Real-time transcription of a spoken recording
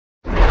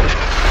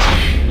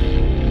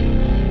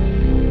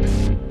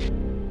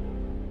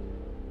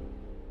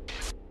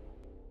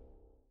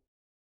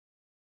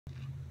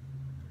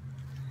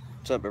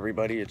up,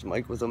 everybody? It's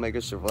Mike with Omega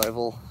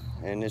Survival,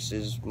 and this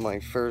is my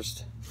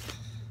first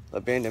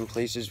abandoned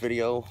places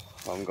video.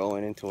 I'm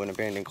going into an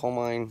abandoned coal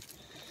mine.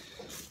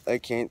 I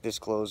can't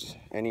disclose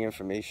any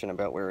information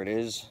about where it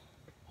is,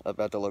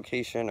 about the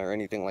location or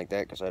anything like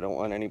that, because I don't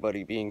want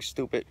anybody being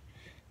stupid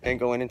and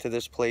going into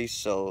this place.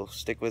 So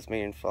stick with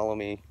me and follow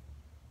me.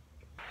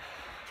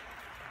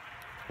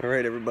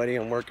 Alright, everybody,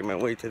 I'm working my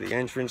way to the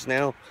entrance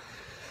now.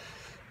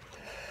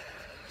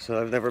 So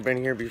I've never been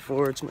here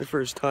before. It's my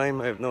first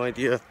time. I have no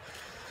idea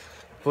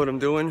what I'm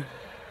doing.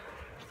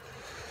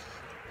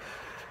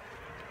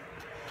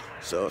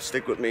 So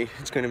stick with me.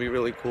 It's going to be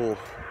really cool.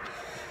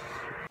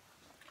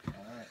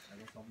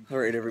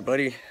 Alright,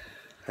 everybody.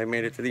 I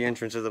made it to the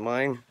entrance of the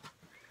mine.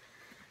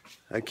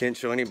 I can't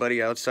show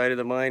anybody outside of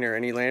the mine or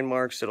any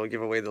landmarks that'll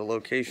give away the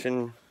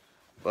location.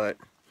 But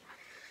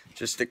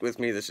just stick with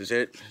me. This is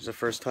it. It's the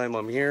first time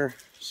I'm here.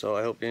 So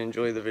I hope you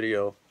enjoy the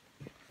video.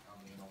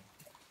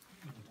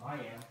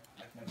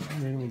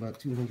 I'm about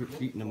 200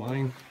 feet in the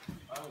mine.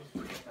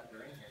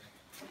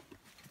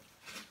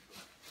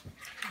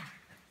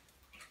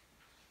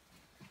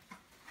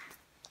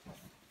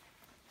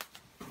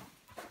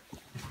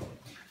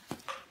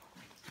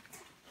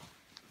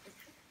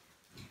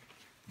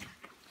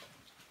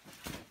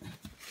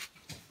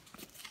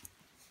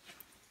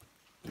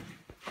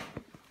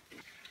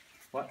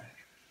 What?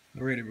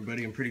 Alright,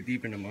 everybody, I'm pretty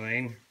deep in the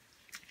mine.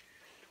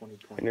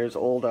 And there's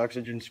old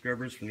oxygen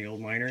scrubbers from the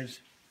old miners.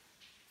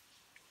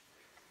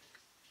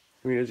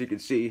 I mean, as you can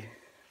see,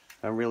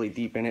 I'm really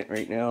deep in it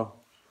right now.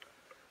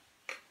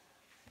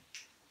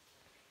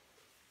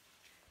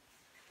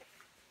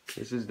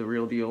 This is the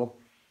real deal.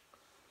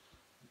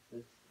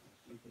 If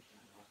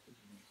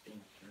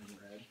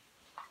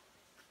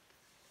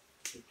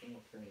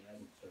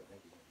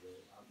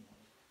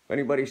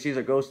anybody sees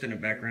a ghost in the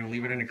background,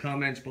 leave it in the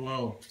comments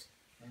below.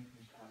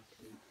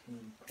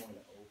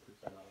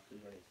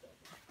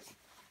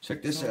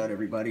 Check this out,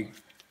 everybody.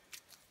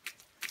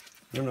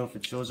 I don't know if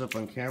it shows up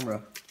on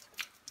camera,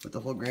 but the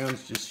whole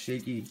ground's just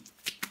shaky.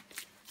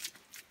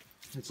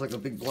 It's like a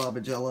big blob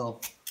of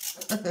jello.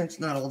 It's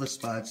not all the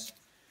spots.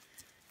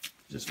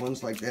 Just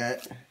ones like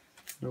that.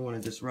 Don't want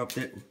to disrupt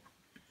it.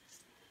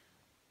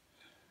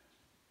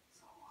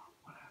 So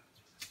what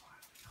happens with this one?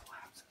 If it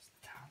collapses,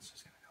 the town's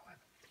just going to go in.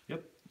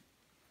 Yep.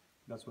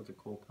 That's what the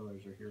coal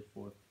pillars are here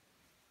for.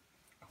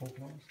 Coal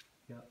pillars?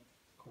 Yep.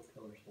 Coal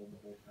pillars hold the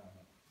whole town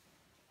up.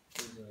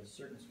 There's a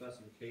certain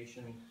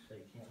specification that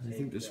you can't take. I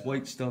think this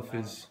white stuff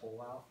is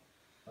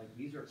like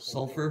these are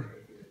sulfur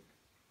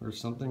or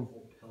something.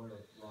 Pillar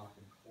of rock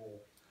and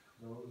coal.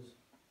 Those,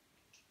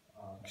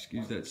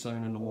 excuse that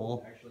sign on the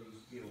wall. actually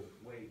used to be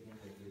a way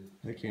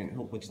into I can't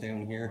help what's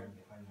down here.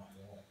 behind that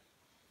wall.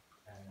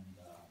 And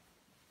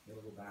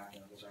it'll go back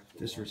and it'll go back to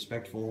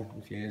Disrespectful,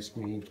 if you ask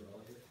me.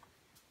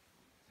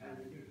 and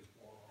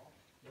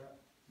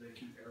they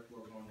keep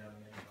airflow going down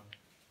the main.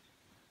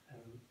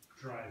 And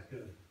dry is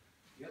good.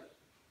 Yep.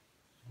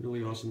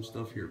 Really awesome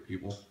stuff here,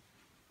 people.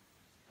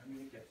 I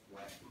mean, it gets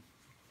wet,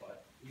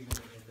 but even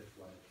if it's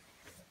wet,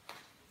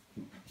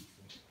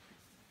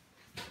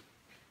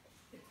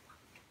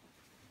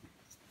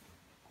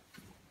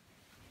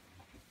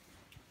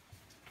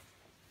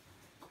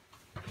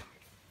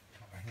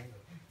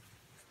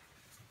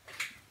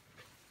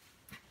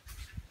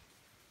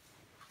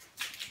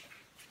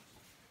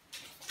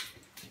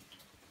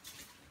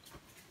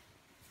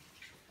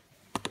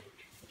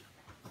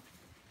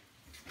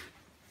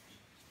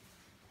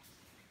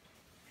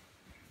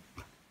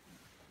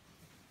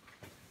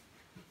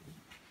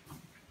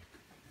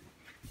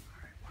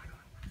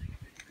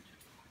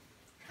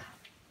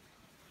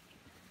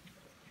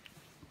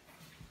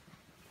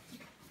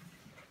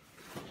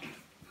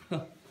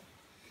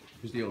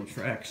 Here's the old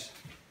tracks.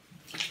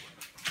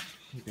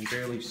 You can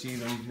barely see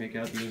them, make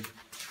out the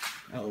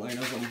outline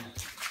of them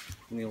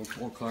in the old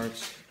coal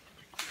carts.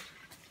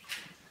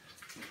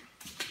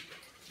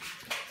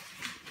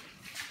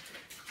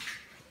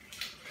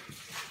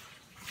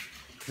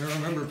 Now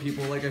remember,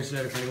 people, like I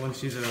said, if anyone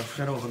sees a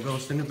shadow of a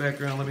ghost in the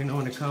background, let me know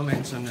in the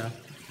comments on the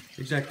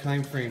exact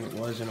time frame it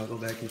was, and I'll go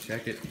back and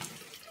check it.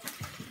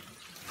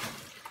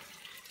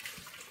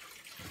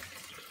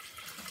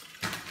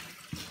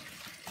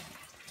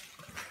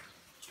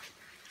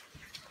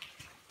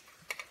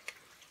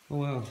 Oh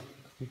wow,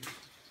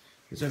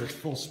 is that a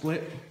full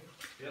split?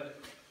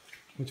 yep.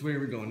 Which way are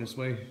we going, this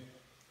way?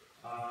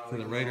 To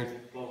the right or?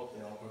 Both,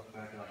 they'll go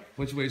back up.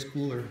 Which way's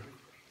cooler?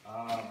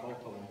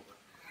 Both of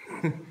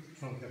them.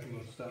 Some got the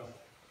new stuff.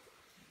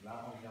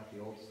 That one got the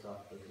old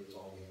stuff, this is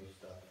all the new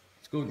stuff.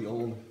 Let's go with the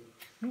old.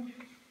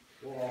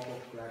 We'll all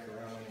go back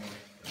around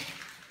anyway.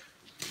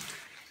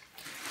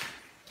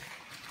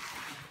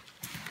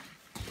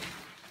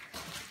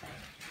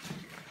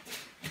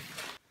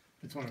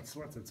 It's when it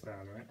sweats, it's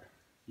bad, right?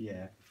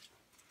 Yeah.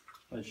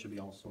 But it should be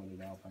all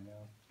sorted out by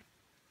now.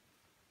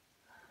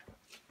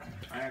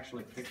 I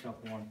actually picked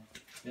up one.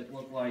 It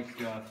looked like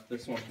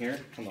this one here.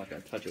 I'm not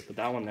going to touch it, but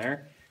that one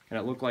there. And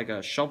it looked like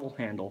a shovel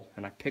handle.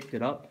 And I picked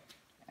it up.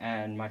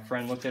 And my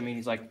friend looked at me and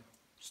he's like,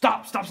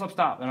 stop, stop, stop,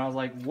 stop. And I was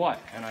like, what?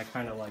 And I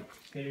kind of like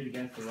hit it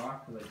against the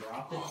rock because I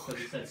dropped it. So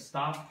he said,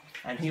 stop.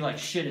 And he like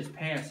shit his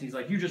pants. He's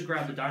like, you just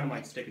grabbed the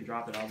dynamite stick and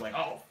dropped it. I was like,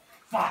 oh,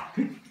 fuck.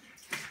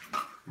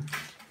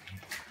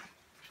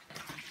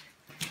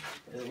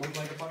 It looked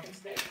like a fucking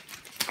stick.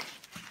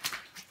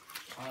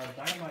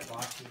 Dynamite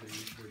boxes are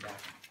usually back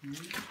here.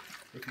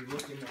 If you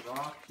look in the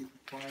rocks, you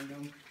can find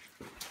them.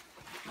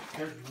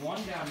 There's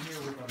one down here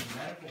with a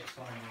medical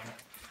sign on it.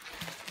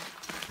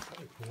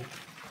 That'd be cool.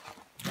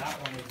 That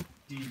one is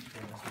deep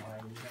in this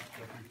mine. You have to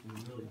go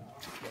through really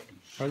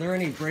deep. Are there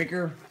any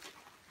breaker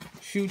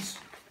chutes?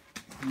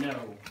 No, not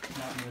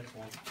in this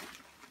one.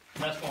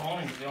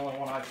 Mescahoning is the only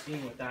one I've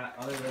seen with that,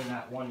 other than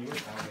that one you were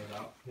telling me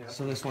about. Yeah.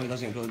 So this one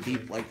doesn't go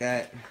deep like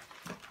that.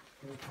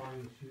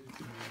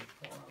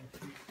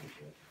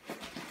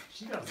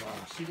 She does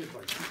she did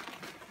like,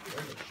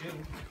 there's a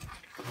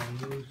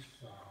shoe.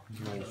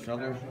 Nice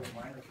shovel.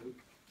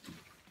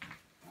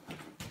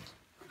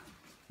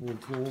 More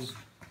tools.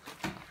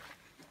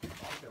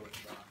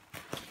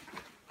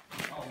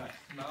 Oh, nice.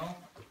 No?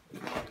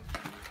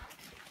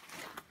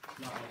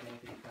 Not like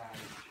anything bad.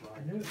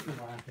 I knew it was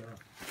out there.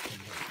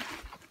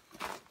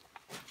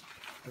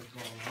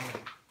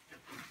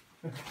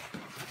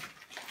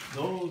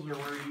 Those are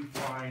where you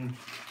find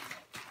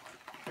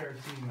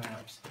kerosene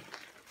maps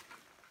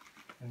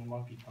and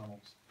monkey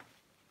tunnels.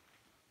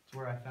 It's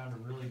where I found a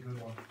really good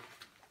one.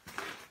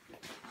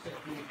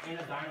 In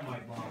a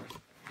dynamite bomb.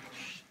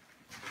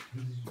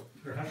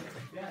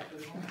 Yeah, it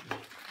was one.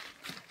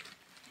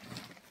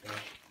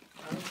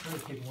 I was trying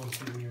to take one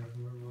souvenir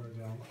from where we were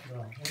going.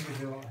 Well, maybe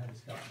they don't have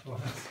Scotch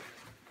glass.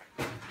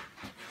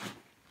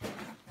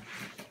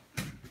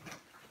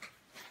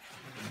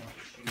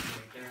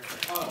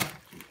 Oh,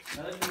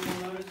 another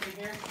thing you'll notice in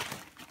here,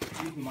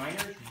 these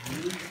miners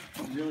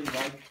really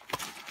like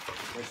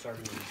their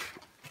sardines.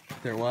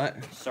 They're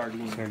what?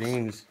 Sardines.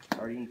 Sardines.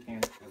 Sardine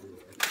cans everywhere.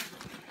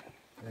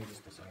 They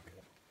just decide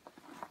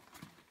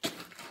it.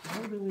 Why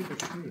would they leave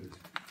the shoes?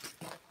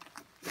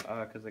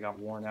 Because they got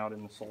worn out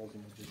in the soles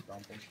and they just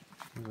dumped them.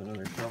 There's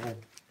another shovel.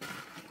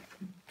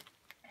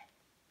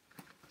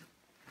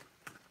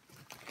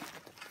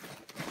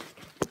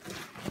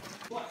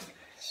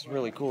 This is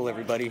really cool,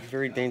 everybody.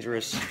 Very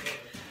dangerous.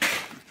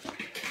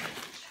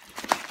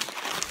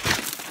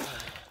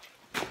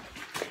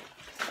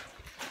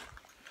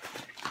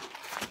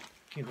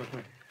 Keep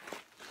looking.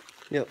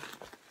 Yep.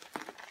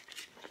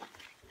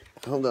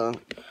 Hold on.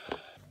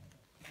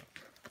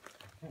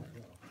 There's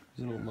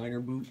an old miner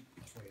boot.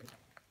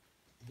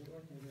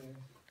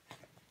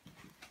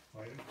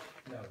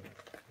 No.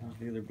 There's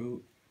the other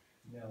boot.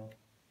 No.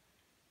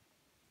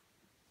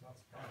 Not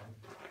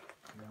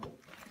surprised. No.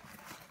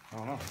 I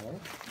don't know.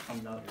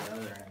 On the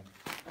other end.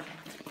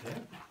 Yeah?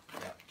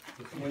 Yeah.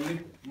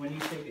 When you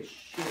take a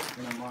shit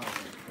in a mine,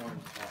 it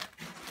forms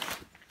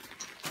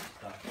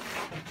stuff.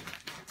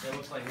 It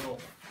looks like little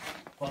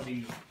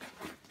fuzzy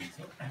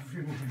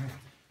everywhere.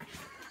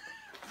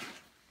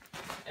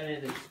 And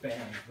it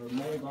expands. The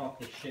mold off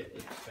the shit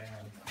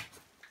expands.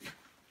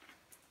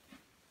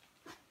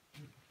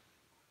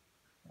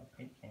 A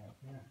paint can.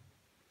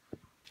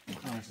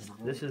 Yeah.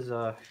 This is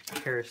a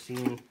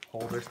kerosene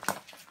holder.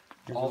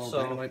 Here's Also-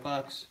 an old dynamite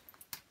box.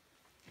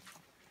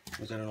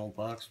 Was that an old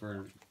box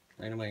for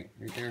dynamite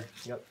right there?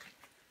 Yep.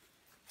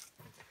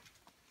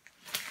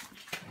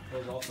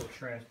 Those also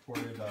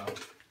transported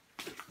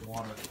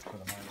water for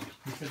the miners.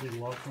 You said they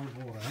love hard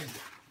boiled eggs.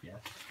 Yes.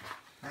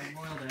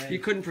 Hard-boiled You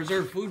egg. couldn't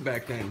preserve food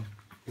back then.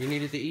 You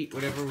needed to eat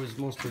whatever was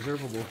most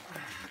preservable.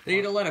 They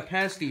ate a lot of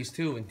pasties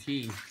too and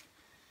tea.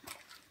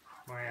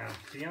 My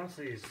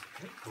fiance's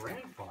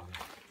grandfather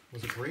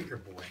was a breaker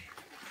boy.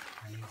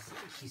 And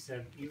she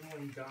said even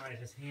when he died,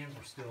 his hands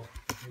were still,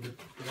 the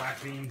black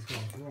veins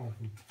going through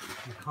him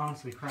from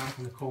constantly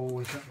cracking the coal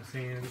and cutting his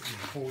hands and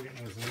the coal getting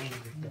in his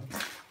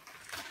hands.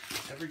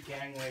 Every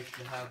gangway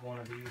should have one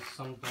of these.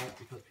 Some don't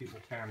because people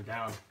tear them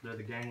down. They're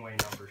the gangway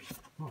numbers.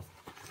 Oh.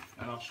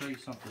 And I'll show you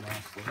something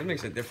else. That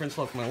makes a difference.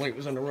 Look, my light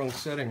was on the wrong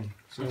setting.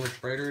 See how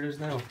much brighter it is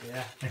now?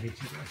 Yeah. I hate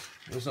you guys.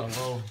 It was on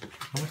low.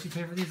 How much you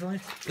pay for these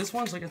lights? This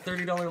one's like a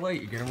 $30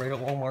 light. You get them right at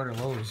Walmart or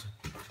Lowe's.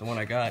 The one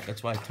I got.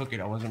 That's why I took it.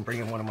 I wasn't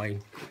bringing one of my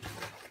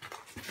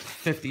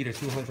 $50 to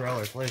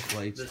 $200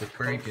 flashlights This to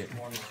break it.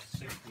 one was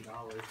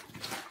 $60.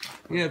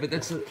 Yeah, but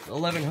that's a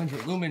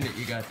 1100 lumen that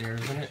you got there,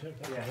 isn't it?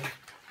 Yeah.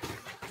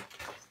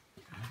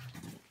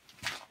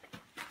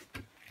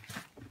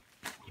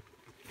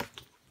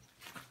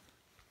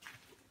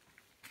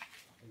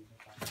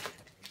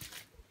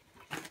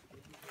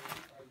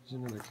 There's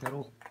another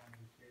kettle.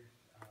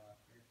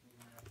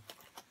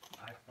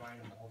 I find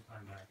them the whole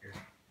time back here.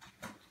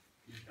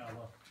 You just gotta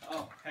look.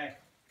 Oh, hey.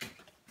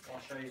 I'll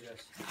show you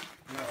this.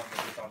 No,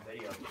 but it's on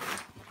video.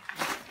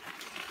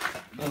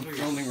 I'm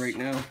filming right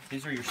now.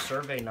 These are your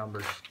survey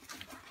numbers.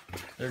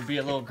 There'd be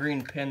a little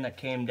green pin that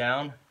came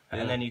down,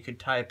 and then you could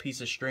tie a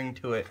piece of string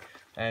to it,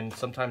 and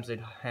sometimes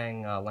they'd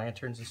hang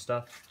lanterns and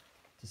stuff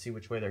to see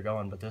which way they're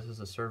going, but this is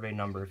a survey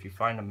number. If you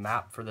find a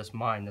map for this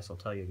mine, this will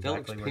tell you That exactly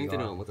looks where you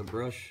painted are. on with a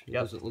brush. It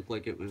Yep. doesn't look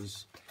like it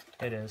was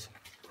It is.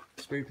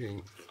 spray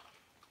paint.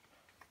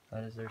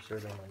 That is their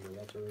serial number.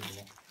 That's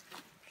original.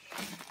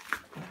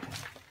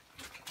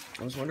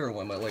 I was wondering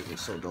why my light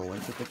was so dull. I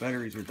thought the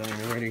batteries were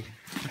dying already.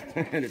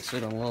 And it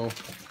said on low.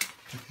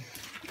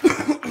 I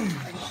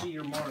can see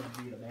your mark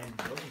being a man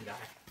building guy.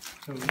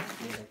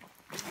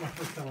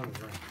 So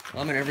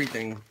I'm an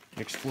everything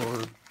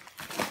explorer.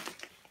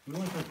 We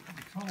went to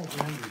tunnel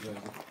Andrews.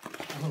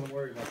 I'm not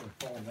worried about them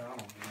falling down on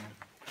me.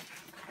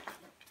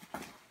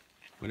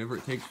 Whatever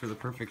it takes for the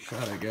perfect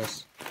shot, I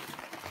guess.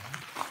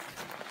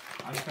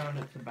 I found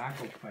a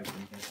tobacco pipe in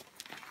here.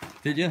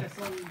 Did you? That's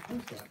all you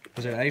post that.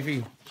 Was it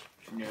Ivy?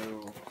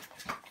 No.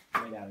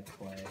 Made out of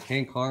clay.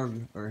 Hand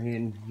carved or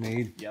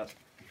handmade? Yep.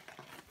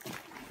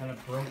 Kind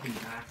of broken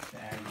axe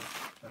tag.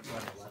 That's why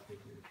I left it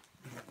here.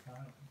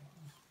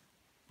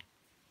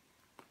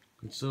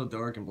 It's so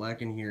dark and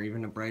black in here,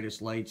 even the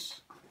brightest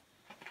lights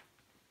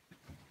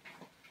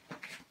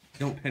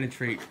don't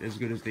penetrate as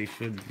good as they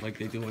should, like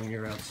they do when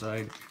you're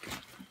outside.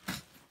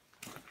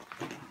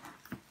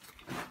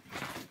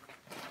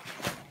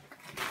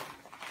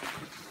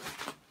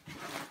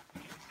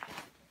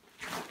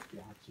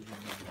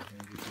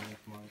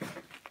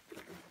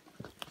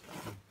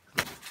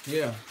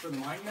 Yeah. For the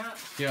mind map?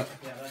 Yeah.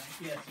 Yeah, that's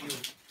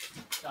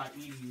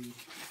PSU.edu.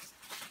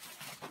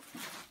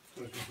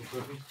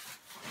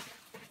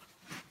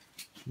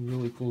 Some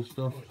really cool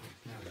stuff.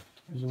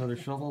 There's another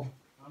shovel.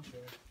 I'm sure.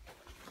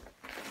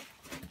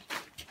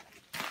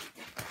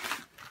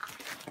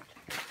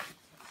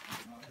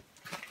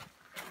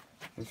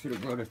 I should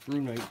have brought a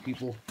through knife,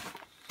 people.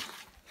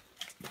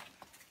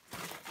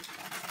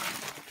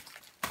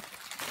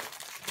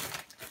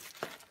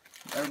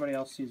 Everybody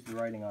else sees the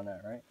writing on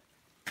that, right?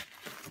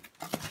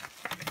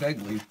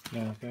 Begley.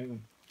 Yeah, okay.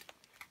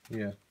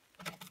 Yeah.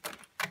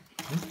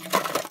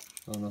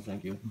 Oh, no,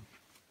 thank you.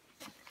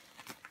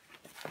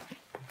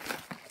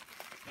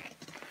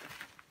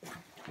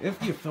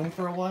 If you film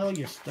for a while,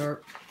 you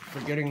start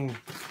forgetting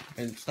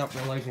and stop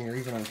realizing you're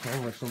even on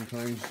camera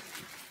sometimes.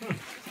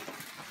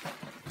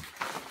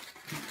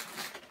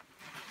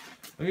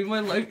 I mean,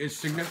 my light is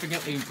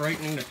significantly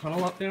brightening the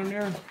tunnel up down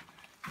there,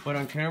 but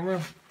on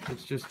camera,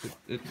 it's just,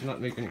 it's not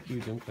making a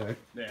huge impact.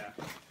 Yeah.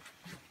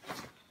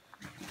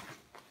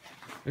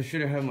 I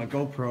should have had my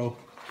GoPro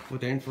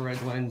with the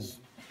infrared lens.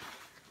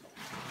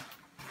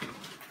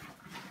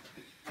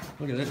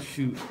 Look at that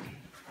shoot.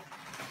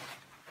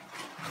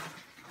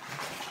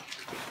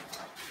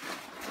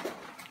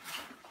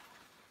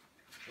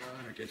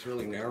 God, it gets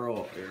really narrow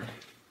up there.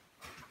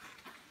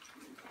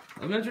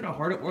 Imagine how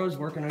hard it was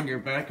working on your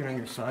back and on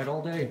your side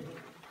all day.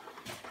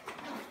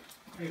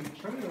 Hey,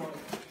 show me one.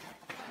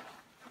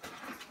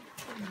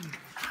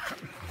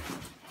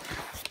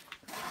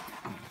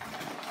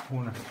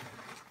 Corner.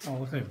 Oh,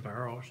 looks like a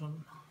barrel or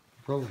something.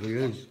 Probably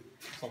is.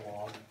 It's a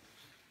log.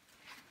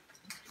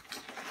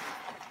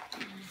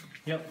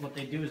 Yep, what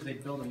they do is they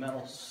build a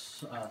metal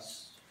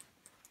sluice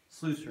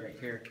right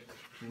here.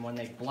 And when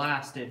they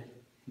blasted,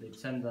 they'd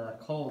send the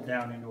coal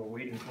down into a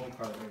waiting coal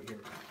cart right here.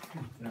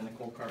 And then the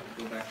coal cart would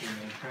go back to the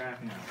main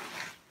track now.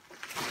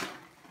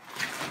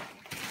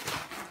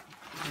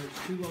 There's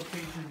 2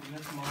 locations in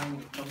this mine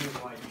with double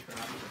wide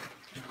traffic.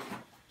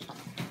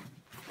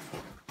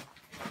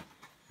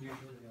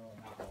 Usually they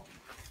only have 1.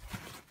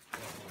 I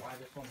don't know why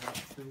this one has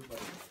 2,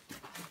 but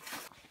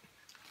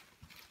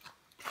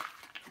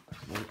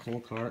One coal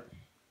cart.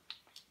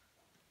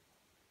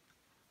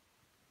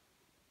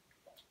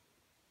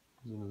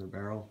 There's another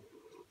barrel.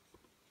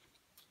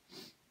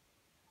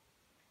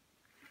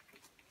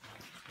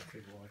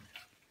 big one.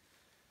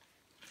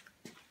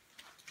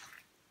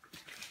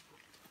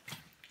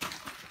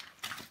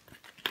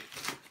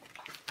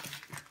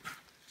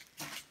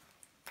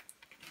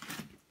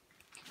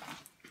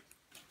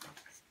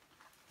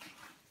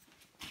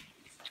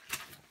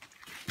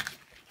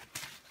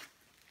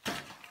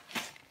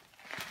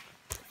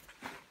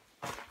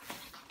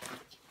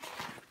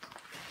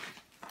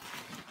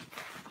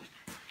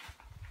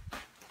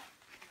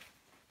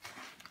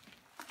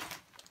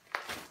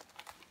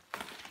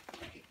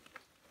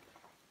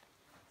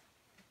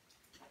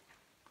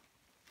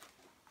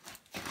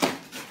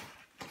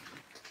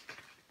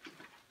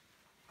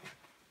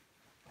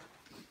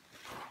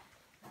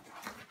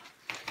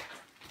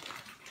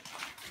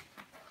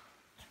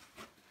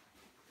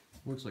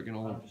 Looks like an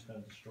old. I'm just gonna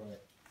destroy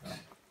it.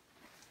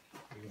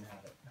 You can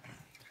have it.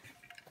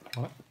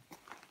 What?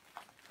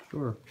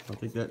 Sure, I'll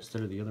take that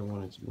instead of the other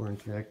one. It's more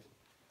intact.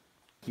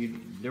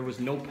 There was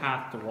no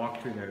path to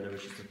walk through there. There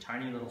was just a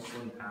tiny little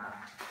slim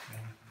path.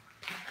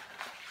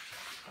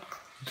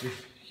 It's a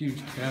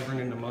huge cavern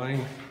in the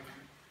mine.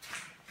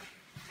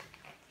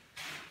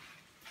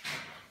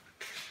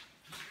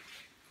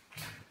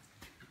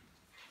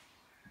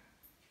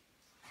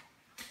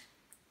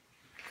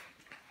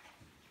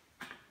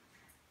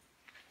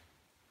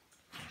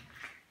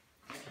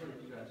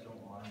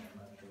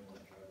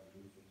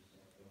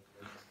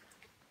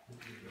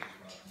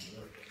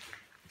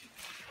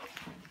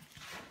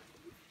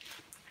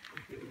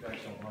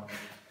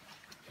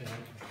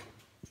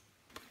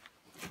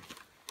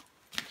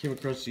 Came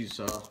across these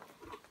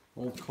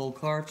old coal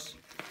carts.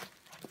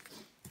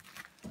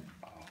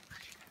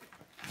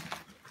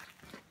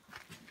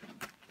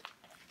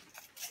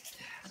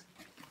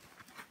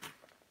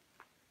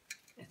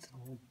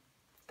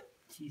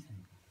 teeth in.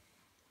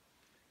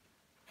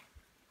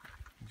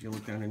 If you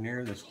look down in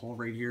there, this hole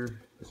right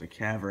here is a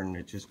cavern.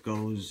 It just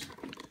goes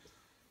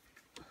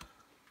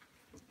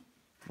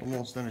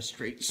almost on a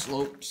straight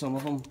slope, some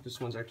of them. This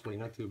one's actually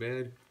not too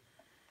bad,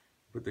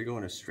 but they go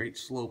in a straight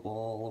slope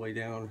all the way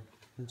down.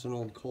 It's an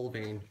old coal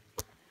vein.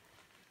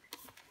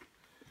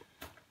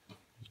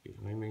 It's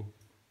behind me.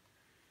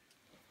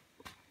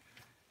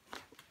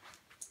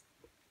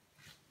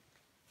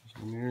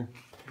 There's one there.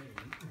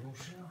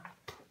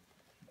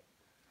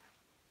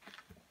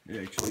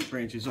 It actually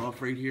branches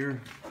off right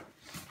here.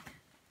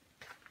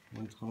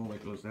 One tunnel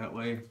that goes that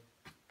way.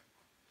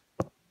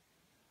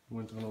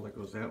 One tunnel that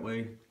goes that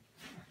way.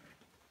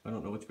 I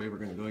don't know which way we're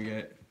going to go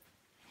yet.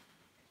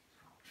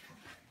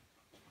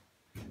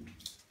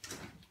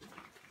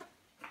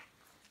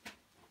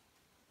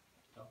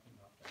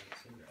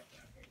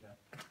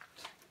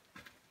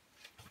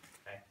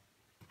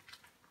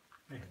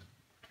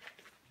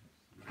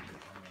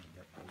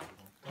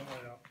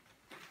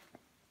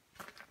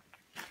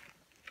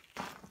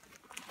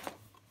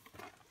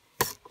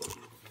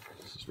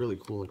 This is really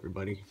cool,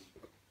 everybody.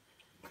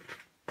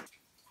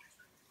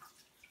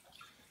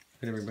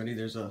 And everybody,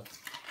 there's a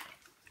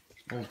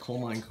old coal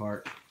mine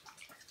cart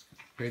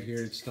right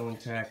here. It's still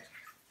intact.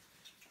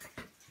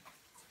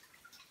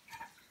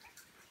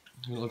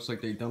 It looks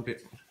like they dump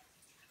it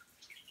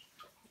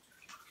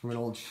from an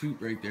old chute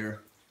right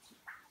there.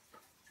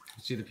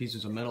 You see the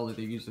pieces of metal that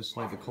they use to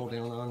slide the coal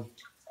down on.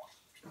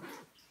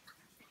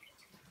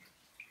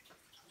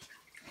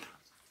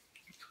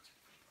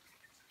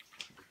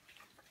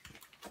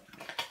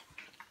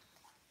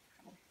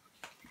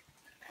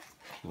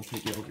 I'll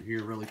take you over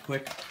here really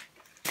quick.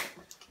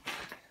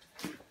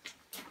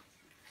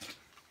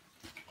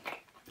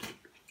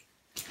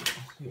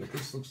 See what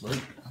this looks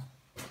like.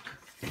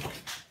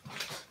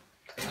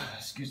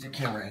 Excuse the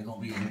camera angle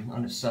being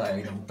on the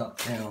side. I'm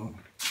ducked down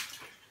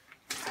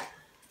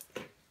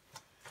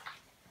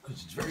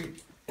because it's very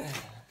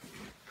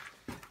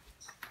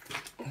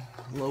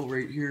low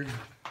right here.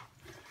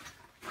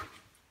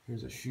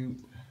 Here's a chute.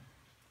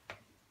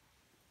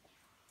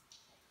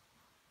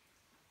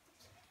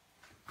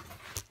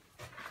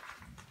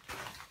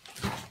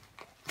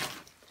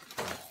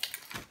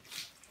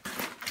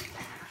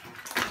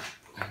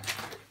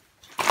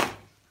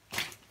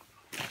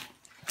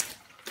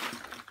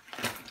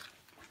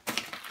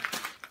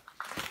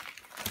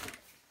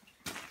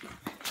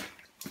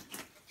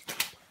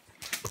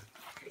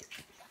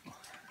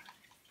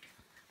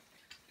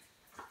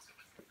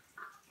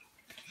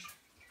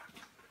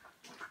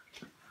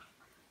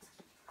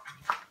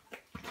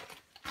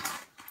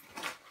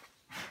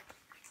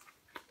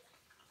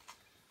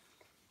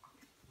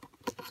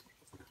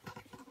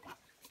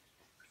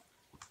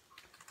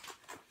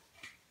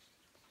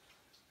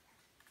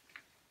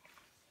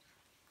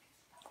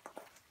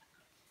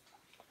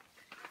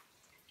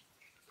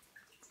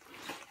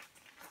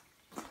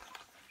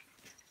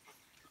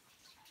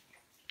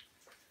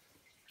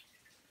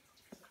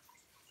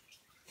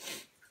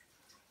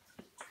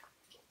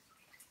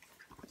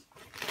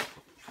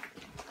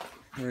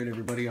 Alright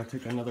everybody, I'll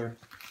take another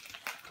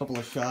couple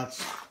of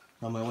shots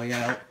on my way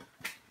out.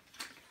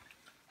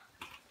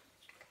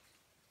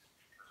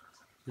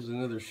 There's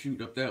another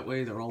chute up that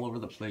way. They're all over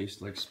the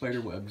place like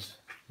spider webs.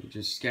 They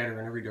just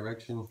scatter in every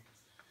direction.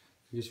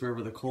 Just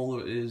wherever the coal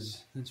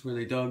is, that's where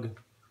they dug.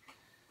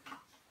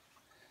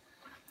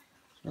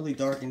 It's really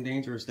dark and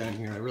dangerous down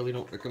here. I really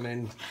don't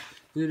recommend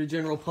to the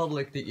general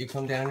public that you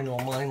come down into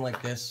a mine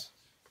like this.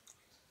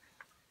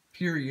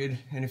 Period.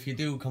 And if you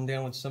do, come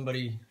down with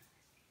somebody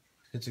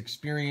that's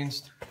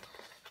experienced,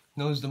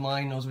 knows the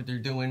mine, knows what they're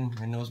doing,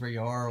 and knows where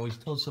you are. Always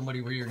tell somebody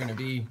where you're going to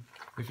be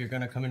if you're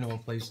going to come into a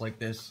place like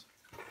this.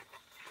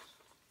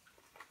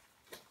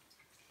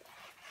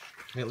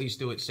 At least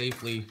do it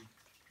safely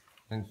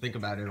and think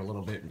about it a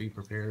little bit and be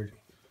prepared.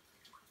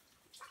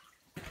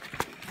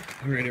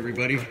 Alright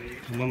everybody,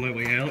 I'm on my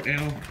way out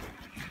now.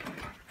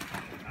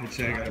 I'd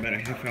say I got about a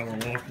half-hour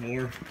walk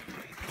more.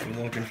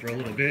 Been walking for a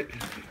little bit.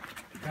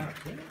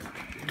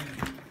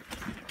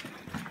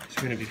 It's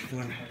going to be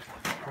fun.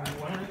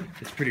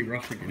 It's pretty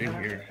rough to get in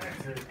here.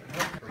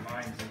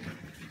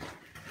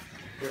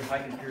 We were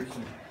hiking through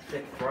some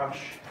thick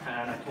brush,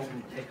 and I told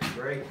him to take a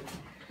break.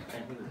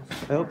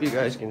 I hope you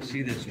guys can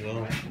see this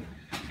well.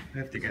 I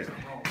have to get a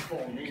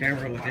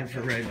camera with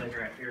infrared.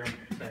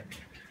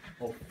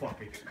 Oh fuck,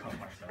 I just cut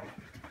myself.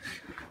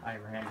 I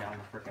ran down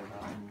the frickin'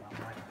 mountain. I'm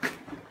like,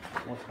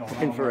 what's going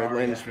on? Infrared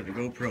lens for the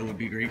GoPro would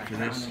be great for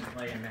this.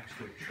 Laying next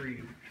to a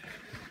tree.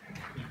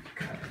 He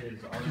cut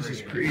his artery. This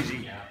is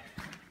crazy.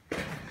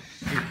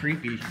 So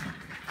creepy.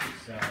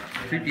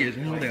 Creepy as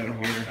hell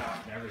down here.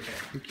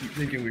 We keep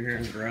thinking we're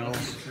hearing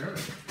growls.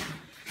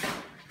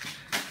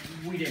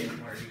 We didn't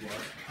know where he was.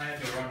 I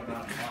had to run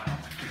about a mile.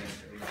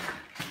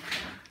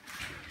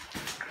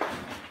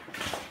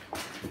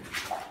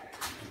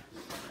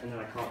 And then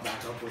I caught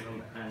back up with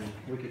him, and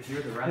we could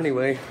hear the rest.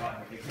 Anyway,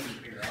 But they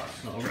couldn't hear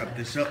us. I'll wrap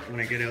this up when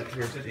I get out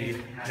towards the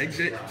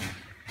exit.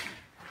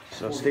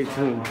 So stay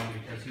tuned.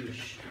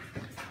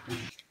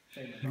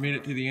 I made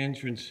it to the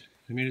entrance.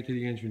 I made it to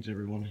the entrance,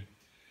 everyone.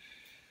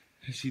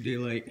 I see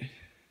daylight.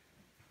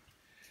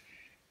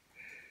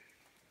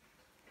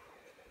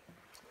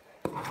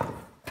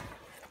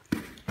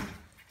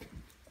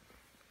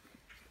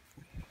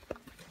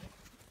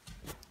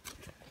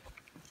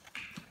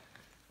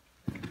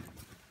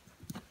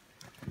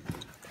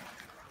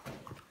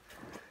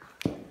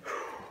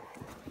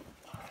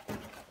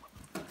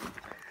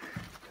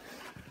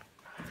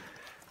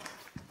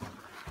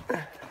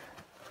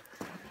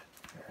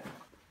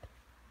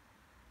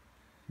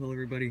 Well,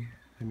 everybody,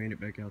 I made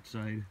it back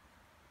outside.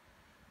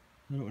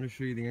 I don't want to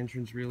show you the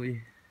entrance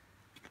really.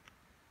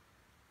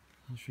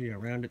 I'll show you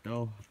around it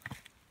though.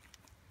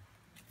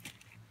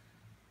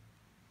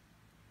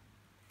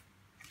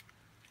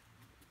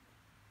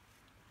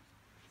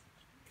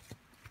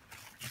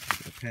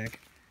 The pack,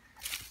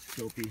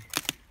 filthy.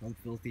 I'm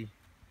filthy.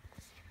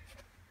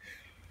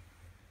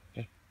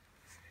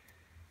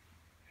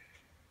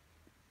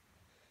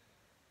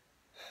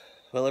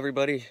 Well,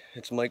 everybody,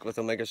 it's Mike with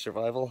Omega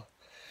Survival.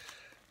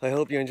 I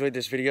hope you enjoyed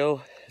this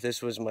video.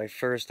 This was my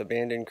first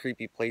abandoned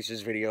creepy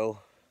places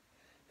video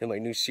in my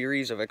new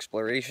series of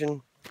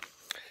exploration.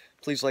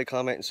 Please like,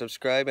 comment, and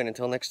subscribe, and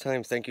until next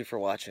time, thank you for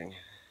watching.